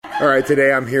All right,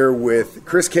 today I'm here with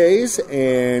Chris Kays,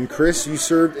 and Chris, you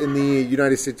served in the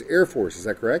United States Air Force, is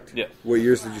that correct? Yes. What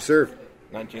years did you serve?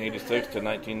 1986 to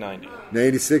 1990.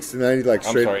 86 to 90, like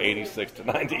straight. I'm sorry, 86 to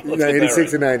 90. No,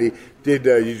 86 to 90. Did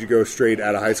you go straight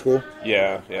out of high school?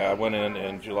 Yeah. I went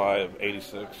in July of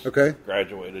 86. Okay.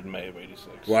 Graduated in May of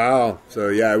 86. Wow. So,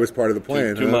 yeah, it was part of the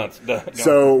plan. Two months.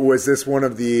 So, was this one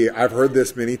of the, I've heard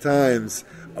this many times,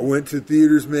 I went to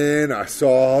theaters, man, I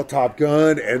saw Top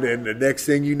Gun, and then the next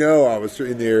thing you know, I was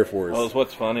in the Air Force. Well,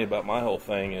 what's funny about my whole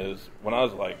thing is when I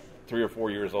was like 3 or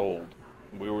 4 years old,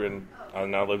 I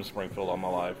now live in Springfield all my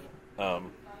life.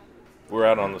 We were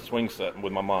out on the swing set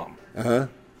with my mom. Uh-huh.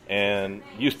 And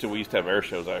we used to have air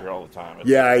shows out here all the time.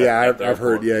 I've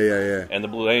heard, yeah. And the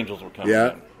Blue Angels were coming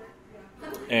in.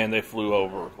 And they flew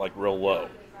over, like, real low.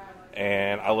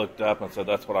 And I looked up and said,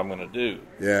 that's what I'm going to do.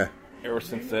 Yeah. Ever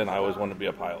since then, I always wanted to be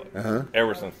a pilot. Uh-huh.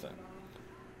 Ever since then.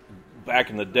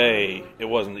 Back in the day, it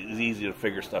wasn't as easy to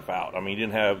figure stuff out. I mean, you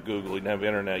didn't have Google, you didn't have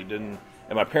internet, and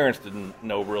my parents didn't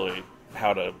know really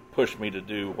how to push me to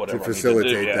do whatever to I need to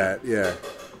facilitate do. that, yeah.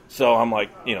 So I'm like,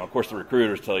 of course the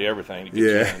recruiters tell you everything to get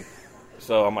you in.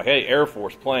 So I'm like, hey, Air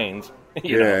Force planes,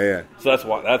 Yeah. So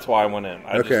that's why I went in.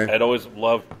 I'd always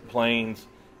loved planes.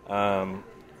 I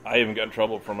even got in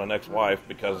trouble from my ex-wife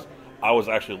because I was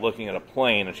actually looking at a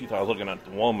plane and she thought I was looking at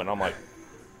the woman. I'm like,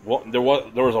 well, there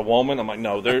was a woman. I'm like,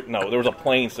 no, there was a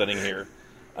plane sitting here.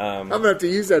 I'm going to have to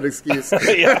use that excuse.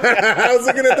 Yeah. I was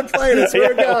looking at the plane. I swear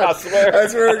to God. I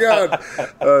swear to God.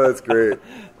 Oh, that's great.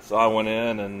 So I went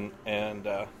in and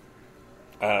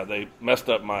they messed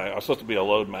up I was supposed to be a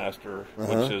load master,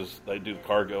 which is they do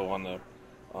cargo on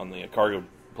the cargo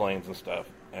planes and stuff,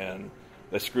 and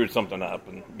they screwed something up,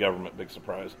 and government, big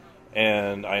surprise,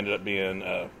 and I ended up being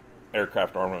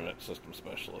aircraft armament system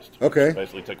specialist. Okay.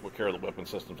 Basically take care of the weapon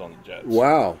systems on the jets.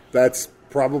 Wow. That's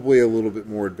probably a little bit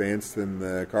more advanced than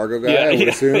the cargo guy, I would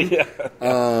assume. Yeah.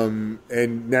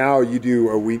 And now you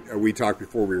do, we talked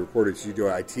before we recorded, so you do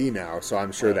IT now, so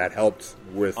I'm sure that helped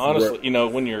with... Honestly,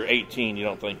 when you're 18, you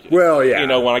don't think... Well, yeah.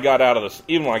 When I got out of this,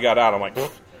 even when I got out, I'm like,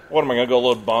 what am I going to go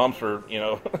load bombs for,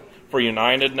 for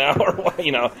United now, or what,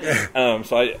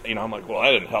 So I'm like, well,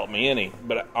 that didn't help me any.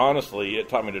 But honestly, it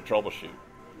taught me to troubleshoot.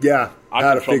 Yeah, I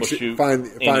how can to fix it, find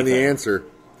the answer.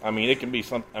 I mean, it can be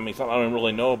something I don't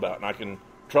really know about, and I can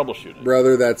troubleshoot it.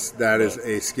 Brother, that is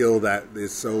a skill that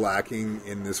is so lacking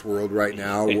in this world right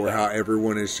now, where how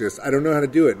everyone is just, I don't know how to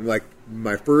do it. And like,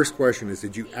 my first question is,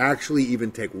 did you actually even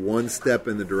take one step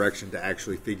in the direction to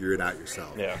actually figure it out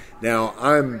yourself? Yeah. Now,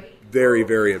 I'm very,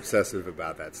 very obsessive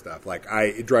about that stuff. Like,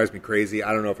 it drives me crazy.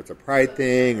 I don't know if it's a pride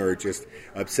thing or just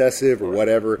obsessive or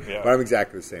whatever, but I'm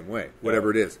exactly the same way.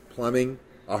 Whatever it is, plumbing,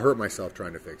 I'll hurt myself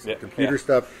trying to fix it. Computer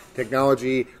stuff,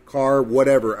 technology, car,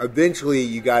 whatever. Eventually,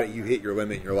 you hit your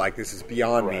limit, and you're like, this is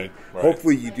beyond me. Right.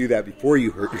 Hopefully, you do that before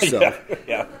you hurt yourself.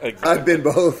 Yeah, exactly. I've been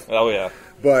both. Oh, yeah.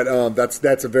 But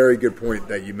that's a very good point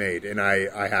that you made, and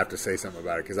I have to say something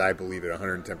about it because I believe it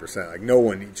 110%. Like, no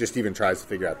one just even tries to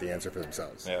figure out the answer for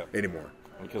themselves anymore.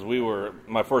 Because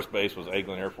my first base was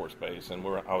Eglin Air Force Base, and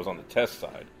I was on the test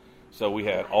side. So we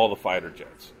had all the fighter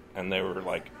jets, and they were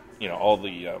like, all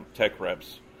the tech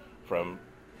reps from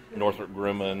Northrop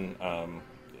Grumman,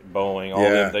 Boeing, all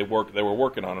them. They were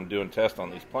working on them, doing tests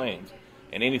on these planes,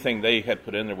 and anything they had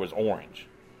put in there was orange.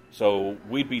 So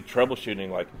we'd be troubleshooting,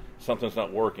 like something's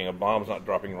not working, a bomb's not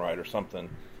dropping right or something.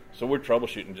 So we're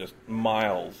troubleshooting just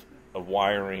miles of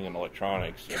wiring and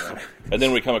electronics, and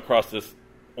then we come across this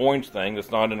orange thing that's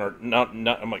not in our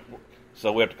I'm like,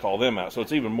 so we have to call them out. So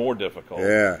it's even more difficult.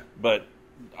 Yeah. But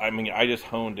I mean, I just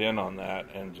honed in on that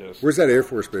and just... Where's that Air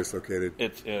Force Base located?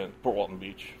 It's in Fort Walton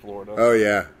Beach, Florida. Oh,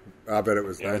 yeah. I bet it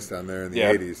was nice down there in the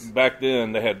 80s. Back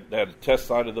then, they had a test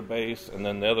side of the base, and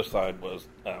then the other side was,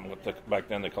 back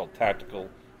then they called tactical,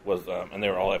 and they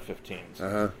were all F-15s.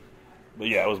 Uh-huh. But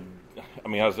yeah, it was... I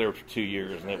mean, I was there for 2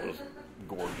 years, and it was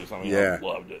gorgeous. I mean, I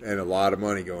loved it. And a lot of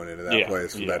money going into that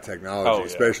place with that technology, Oh,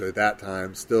 especially at that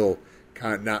time. Still...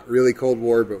 kind of not really Cold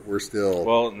War, but we're still...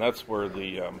 Well, and that's where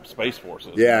the Space Force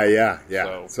is. Yeah.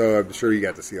 So I'm sure you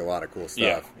got to see a lot of cool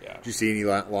stuff. Yeah. Did you see any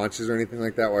launches or anything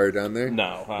like that while you're down there?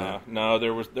 No.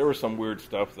 There was some weird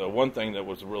stuff, though. One thing that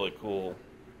was really cool,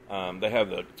 they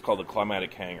have it's called the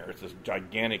climatic hangar. It's this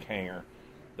gigantic hangar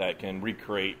that can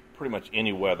recreate pretty much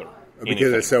any weather.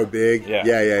 Because it's so big?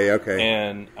 Yeah, okay.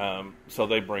 And so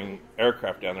they bring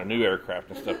aircraft down there, new aircraft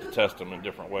and stuff, to test them in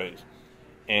different ways.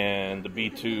 And the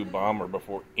B-2 bomber,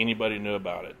 before anybody knew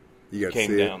about it,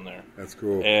 came down there. That's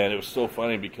cool. And it was so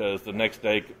funny because the next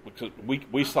day, because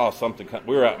we saw something.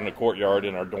 We were out in the courtyard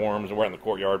in our dorms, and we're out in the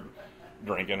courtyard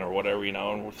drinking or whatever, and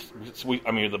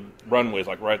the runway's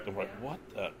like right there. We're like, what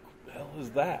the hell is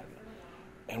that?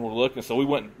 And we're looking, so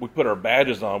we put our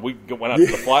badges on. We went out to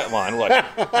the flight line. We're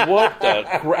like, what the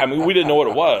crap? I mean, we didn't know what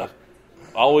it was.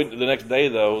 The next day,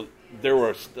 though, there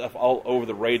was stuff all over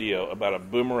the radio about a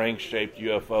boomerang-shaped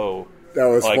UFO that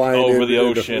was like flying over the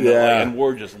ocean, and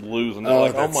we're just losing. They're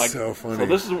like, that's oh my! So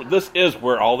funny. So this is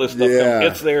where all this stuff comes.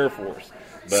 It's the Air Force.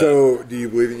 But so, do you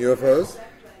believe in UFOs?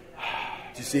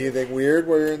 Did you see anything weird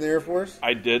while you're in the Air Force?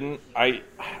 I didn't.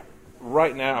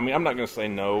 Right now, I mean, I'm not going to say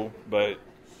no, but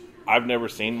I've never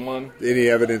seen one. Any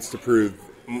evidence to prove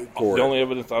for the only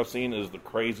evidence I've seen is the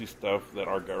crazy stuff that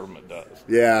our government does.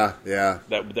 Yeah.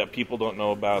 That people don't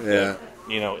know about. Yeah.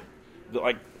 That,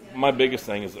 like my biggest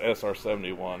thing is the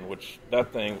SR-71, which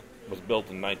that thing was built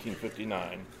in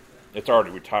 1959. It's already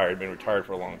retired, been retired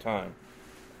for a long time,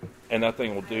 and that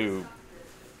thing will do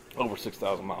over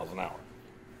 6,000 miles an hour.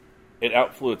 It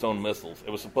outflew its own missiles. It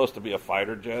was supposed to be a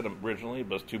fighter jet originally,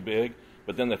 but it was too big.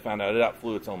 But then they found out it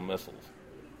outflew its own missiles.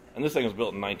 And this thing was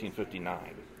built in 1959.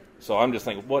 So I'm just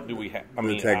thinking, what do we have? I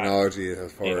mean, technology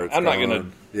as far as I'm not going to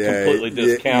completely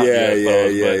discount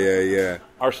UFOs. Yeah.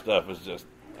 Our stuff is just,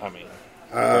 I mean.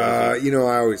 I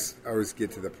always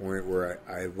get to the point where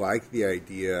I like the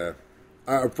idea.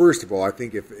 First of all, I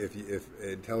think if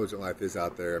intelligent life is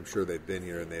out there, I'm sure they've been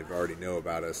here and they've already know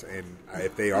about us. And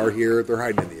if they are here, they're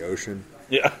hiding in the ocean.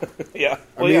 Yeah, yeah.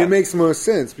 I mean, it makes the most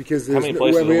sense because there's how many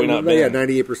places have we not been?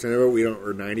 98% of it we don't,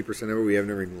 or 90% of it we have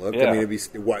never even looked. Yeah. I mean,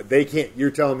 they can't.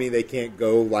 You're telling me they can't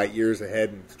go light years ahead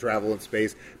and travel in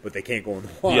space, but they can't go in the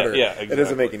water. Yeah, exactly. That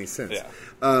doesn't make any sense.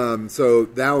 Yeah. So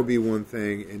that would be one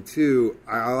thing, and two,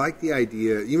 I like the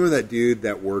idea. You remember that dude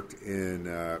that worked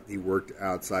he worked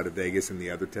outside of Vegas in the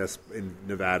other test in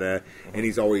Nevada, and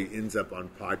he's always ends up on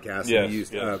podcasts. Yes, and he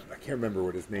used, yes. I can't remember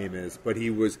what his name is, but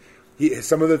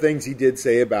some of the things he did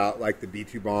say about like the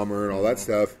B-2 bomber and all that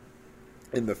stuff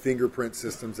and the fingerprint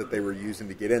systems that they were using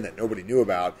to get in that nobody knew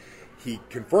about, he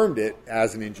confirmed it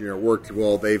as an engineer at work.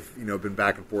 Well, they've been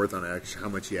back and forth on how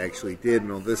much he actually did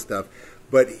and all this stuff.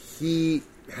 But he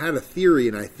had a theory,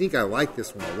 and I think I like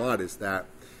this one a lot, is that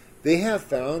they have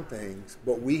found things,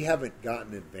 but we haven't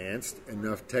gotten advanced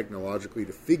enough technologically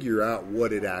to figure out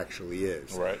what it actually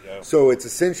is. Right, yeah. So it's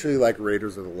essentially like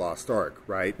Raiders of the Lost Ark,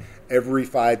 right? Every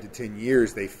 5 to 10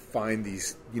 years, they find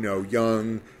these,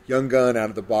 young gun, out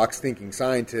of the box thinking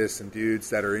scientists and dudes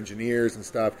that are engineers and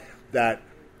stuff that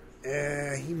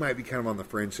he might be kind of on the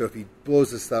fringe. So if he blows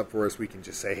this up for us, we can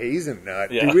just say, hey, he's a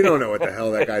nut. Yeah. Dude, we don't know what the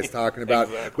hell that guy's talking about.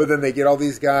 Exactly. But then they get all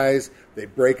these guys, they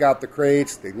break out the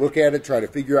crates, they look at it, try to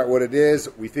figure out what it is.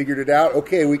 We figured it out.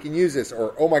 Okay, we can use this.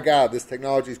 Or, oh my God, this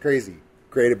technology is crazy.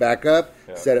 Create it back up,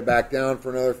 set it back down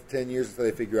for another 10 years until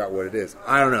they figure out what it is.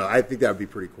 I don't know. I think that would be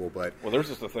pretty cool. But well, there's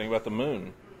just a thing about the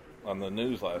moon on the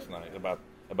news last night about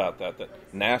that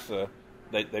NASA,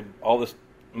 they all this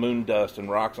moon dust and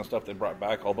rocks and stuff they brought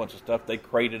back, a whole bunch of stuff, they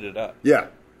crated it up. Yeah. And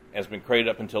it's been crated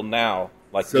up until now.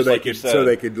 So they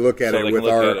could look at it with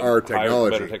our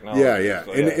technology. Better technology. Yeah.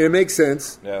 So, and it makes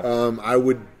sense. Yeah.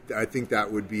 I think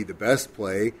that would be the best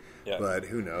play. Yeah. But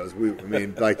who knows?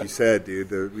 Like you said,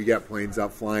 dude, we got planes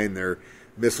out flying their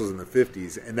missiles in the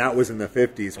 50s, and that was in the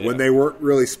 50s when they weren't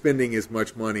really spending as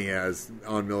much money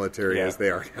on military as they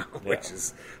are now, which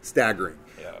is staggering.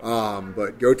 Yeah.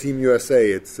 But go Team USA!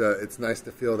 It's nice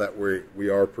to feel that we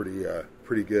are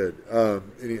pretty good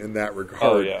in that regard.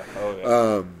 Oh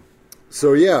yeah.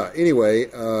 So yeah. Anyway,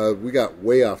 we got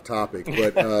way off topic,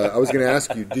 but I was going to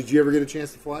ask you: did you ever get a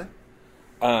chance to fly?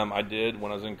 I did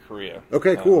when I was in Korea.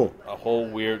 Okay, cool. I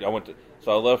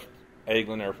left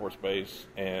Eglin Air Force Base,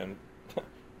 and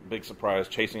big surprise,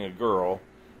 chasing a girl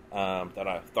that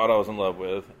I thought I was in love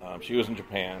with. She was in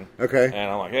Japan. Okay.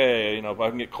 And I'm like, hey, if I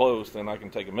can get close, then I can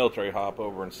take a military hop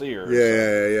over and see her.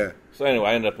 Yeah. So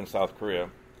anyway, I ended up in South Korea,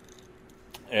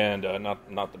 and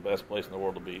not the best place in the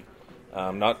world to be.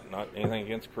 Not anything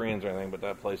against Koreans or anything, but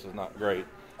that place is not great.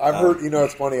 I've heard,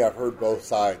 it's funny, I've heard both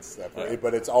sides,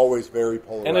 but it's always very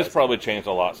polarizing. And it's probably changed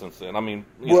a lot since then. I mean,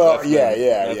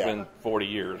 it's been 40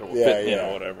 years or 50,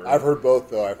 whatever. I've heard both,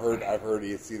 though. I've heard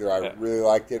it's either I really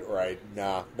liked it or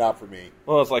not for me.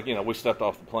 Well, it's like, we stepped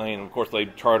off the plane, and of course they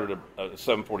chartered a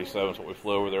 747, so we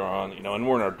flew over there on, and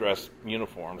we're in our dress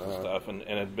uniforms and stuff, and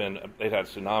they'd had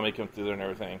tsunami come through there and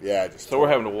everything. Yeah. So we're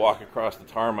having to walk across the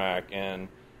tarmac, and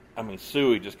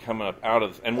Sui just coming up out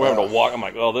of this, and we're having to walk. I'm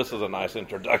like, well, this is a nice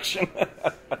introduction.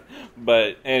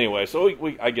 But anyway, so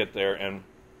I get there, and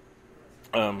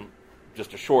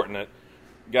just to shorten it,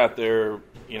 got there,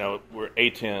 we're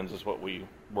A-10s is what we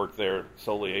worked there,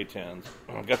 solely A-10s.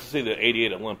 Got to see the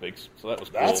 88 Olympics, so that was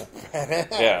cool. That's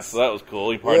badass. Yeah, so that was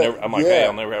cool. Hey,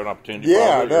 I'll never have an opportunity.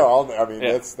 Yeah,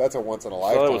 that's a once in a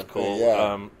lifetime. So that was cool. Thing,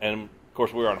 yeah. And of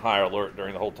course, we were on high alert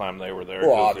during the whole time they were there.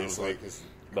 Well, obviously,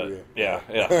 But yeah,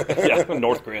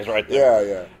 North Korea's right there.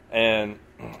 Yeah. And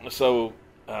so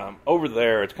over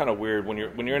there, it's kind of weird when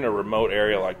you're in a remote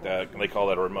area like that. They call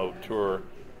that a remote tour.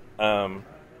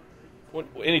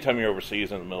 Anytime you're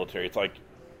overseas in the military, it's like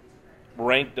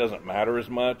rank doesn't matter as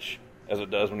much as it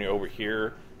does when you're over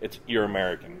here. You're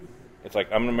American. It's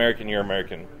like I'm an American, you're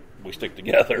American. We stick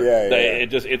together.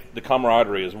 The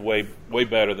camaraderie is way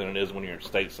better than it is when you're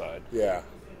stateside. Yeah.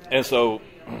 And so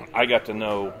I got to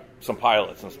know some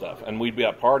pilots and stuff, and we'd be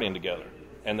out partying together,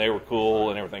 and they were cool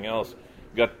and everything else.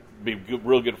 Got to be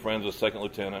real good friends with second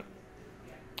lieutenant,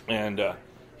 and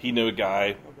he knew a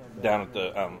guy down at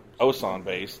the Osan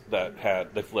base that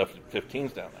they left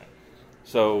 15s down there.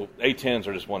 So A-10s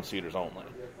are just one-seaters only,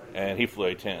 and he flew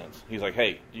A-10s. He's like,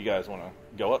 hey, do you guys want to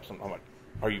go up some? I'm like,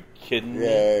 are you kidding me?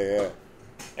 Yeah.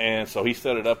 And so he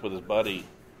set it up with his buddy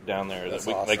down there.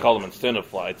 Awesome. They call them incentive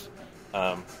flights.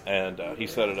 And he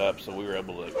set it up so I was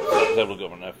able to go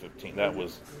on an F-15. That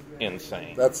was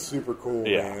insane. That's super cool,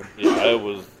 man. Yeah, it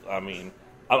was. I mean,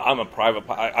 I'm a private.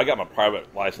 I got my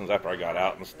private license after I got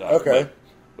out and stuff. Okay.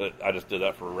 But I just did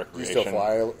that for recreation. Do you still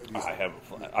fly? I haven't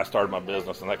flown. I started my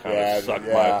business, and that kind of sucked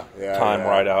my time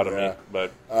right out of me.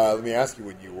 But let me ask you: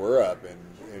 when you were up in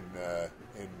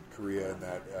Korea, in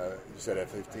that you said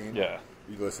F-15,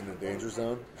 you listen to Danger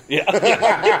Zone? Yeah.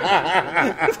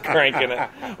 Just cranking it.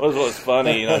 What's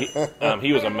funny,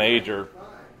 he was a major,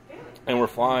 and we're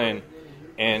flying,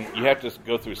 and you have to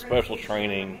go through special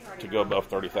training to go above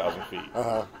 30,000 feet.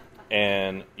 Uh-huh.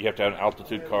 And you have to have an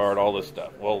altitude card, all this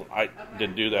stuff. Well, I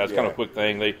didn't do that. It's kind of a quick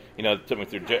thing. They, took me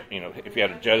through, if you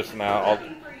had a jettison out, all,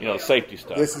 the safety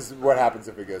stuff. This is what happens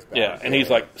if it goes bad. Yeah, and he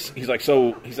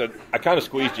said, I kind of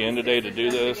squeezed you in today to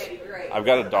do this. I've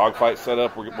got a dogfight set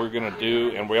up. We're going to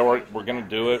do, and we're going to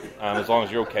do it as long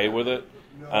as you're okay with it.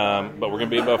 But we're going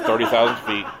to be above 30,000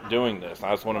 feet doing this. And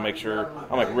I just want to make sure.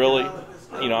 I'm like, really?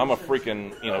 I'm a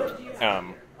freaking,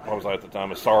 what was I at the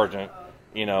time? A sergeant.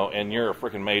 And you're a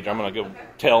freaking major. I'm going to go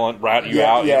rat you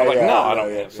out. No, I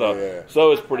don't.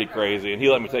 So it's pretty crazy. And he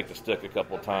let me take the stick a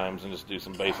couple of times and just do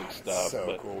some basic stuff.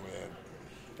 So cool, man.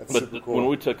 That's but super cool. When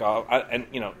we took off,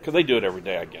 because they do it every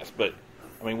day, I guess. But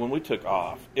I mean, when we took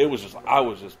off, I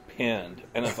was just pinned,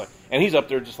 and it's like, and he's up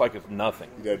there just like it's nothing.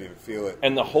 He doesn't even feel it.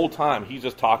 And the whole time he's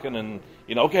just talking, and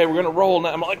okay, we're gonna roll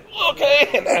now. I'm like, okay,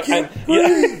 and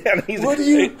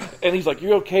he's like,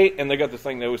 you're okay. And they got this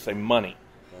thing they always say, money.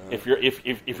 If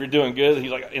you're doing good,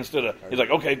 he's like,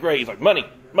 okay, great. He's like, money.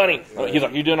 He's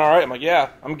like, you doing all right? I'm like, yeah,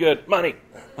 I'm good. Money.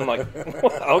 I'm like,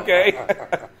 okay.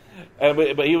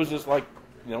 But he was just like,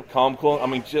 calm, cool. I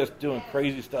mean, just doing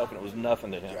crazy stuff, and it was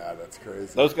nothing to him. God, that's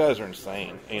crazy. Those guys are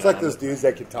insane. It's like those dudes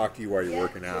that can talk to you while you're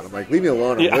working out. I'm like, leave me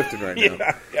alone. I'm lifting right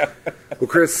now. Yeah. Well,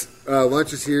 Chris,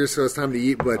 lunch is here, so it's time to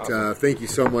eat. But thank you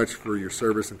so much for your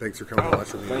service, and thanks for coming to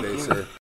lunch with me today, sir.